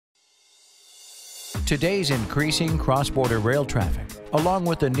Today's increasing cross-border rail traffic, along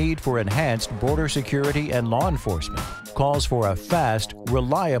with the need for enhanced border security and law enforcement, calls for a fast,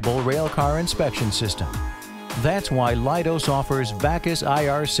 reliable railcar inspection system. That's why Leidos offers VACIS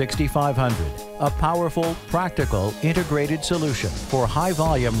IR6500, a powerful, practical, integrated solution for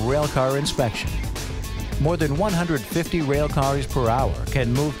high-volume railcar inspection. More than 150 railcars per hour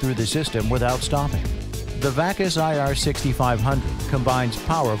can move through the system without stopping. The VACIS IR6500 combines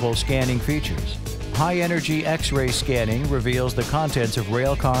powerful scanning features. High-energy X-ray scanning reveals the contents of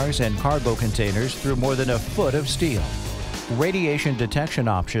railcars and cargo containers through more than a foot of steel. Radiation detection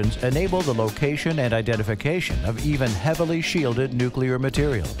options enable the location and identification of even heavily shielded nuclear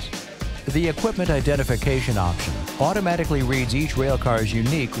materials. The equipment identification option automatically reads each railcar's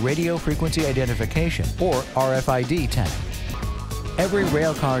unique radio frequency identification, or RFID tag. Every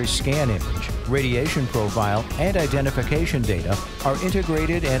railcar's scan image, radiation profile, and identification data are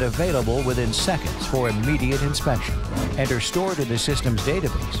integrated and available within seconds for immediate inspection and are stored in the system's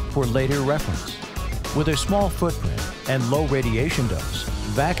database for later reference. With a small footprint and low radiation dose,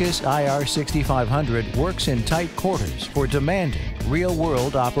 VACIS IR6500 works in tight quarters for demanding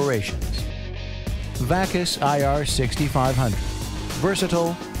real-world operations. VACIS IR6500.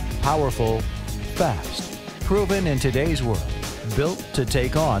 Versatile, powerful, fast. Proven in today's world. Built to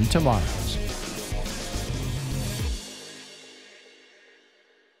take on tomorrow.